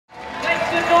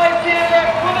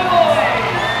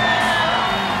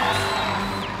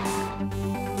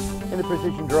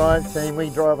precision drive team, we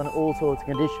drive on all sorts of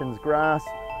conditions: grass,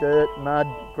 dirt, mud,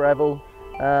 gravel,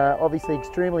 obviously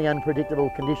extremely unpredictable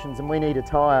conditions, and we need a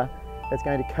tyre that's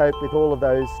going to cope with all of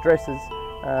those stresses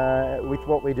with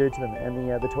what we do to them, and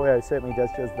the Toyo certainly does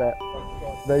just that.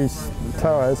 These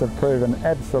tyres have proven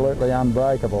absolutely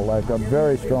unbreakable. They've got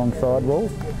very strong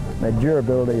sidewalls. Their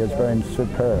durability has been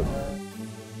superb.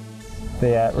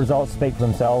 The results speak for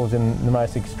themselves in the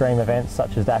most extreme events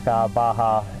such as Dakar,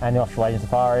 Baja and the Australian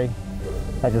Safari.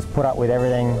 They just put up with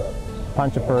everything,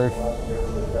 puncture proof.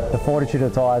 The fortitude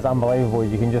of the tyre is unbelievable.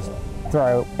 You can just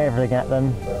throw everything at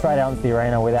them, straight out into the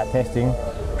arena without testing,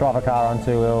 drive a car on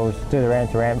two wheels, do the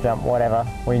ramp to ramp jump, whatever.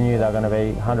 We knew they were going to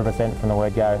be 100% from the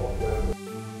word go.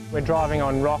 We're driving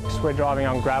on rocks, we're driving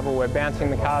on gravel, we're bouncing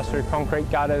the cars through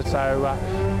concrete gutters, so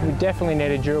we definitely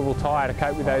need a durable tyre to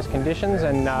cope with those conditions,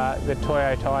 and the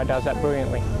Toyo tyre does that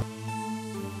brilliantly.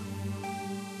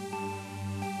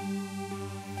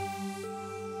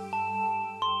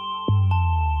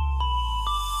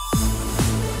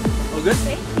 All good?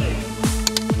 Thank you.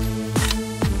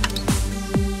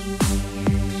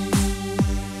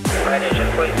 Right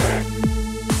engine, please.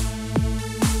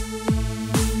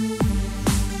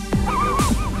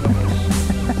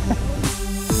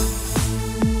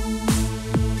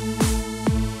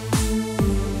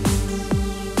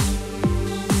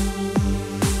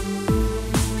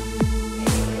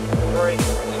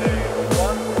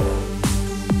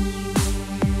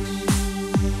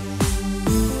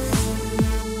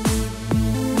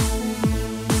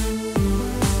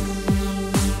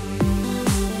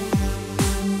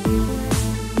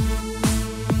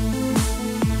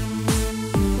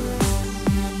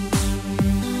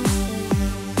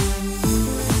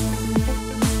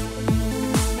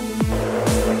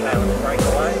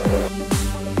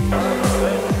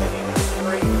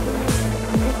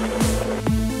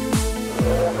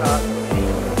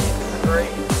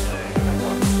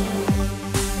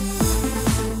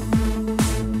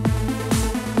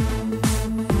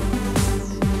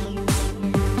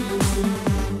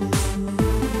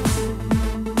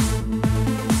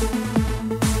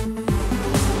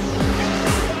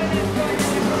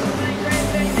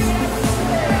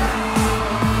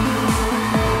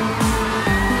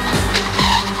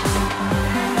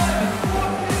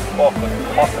 What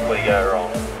could possibly go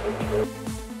wrong?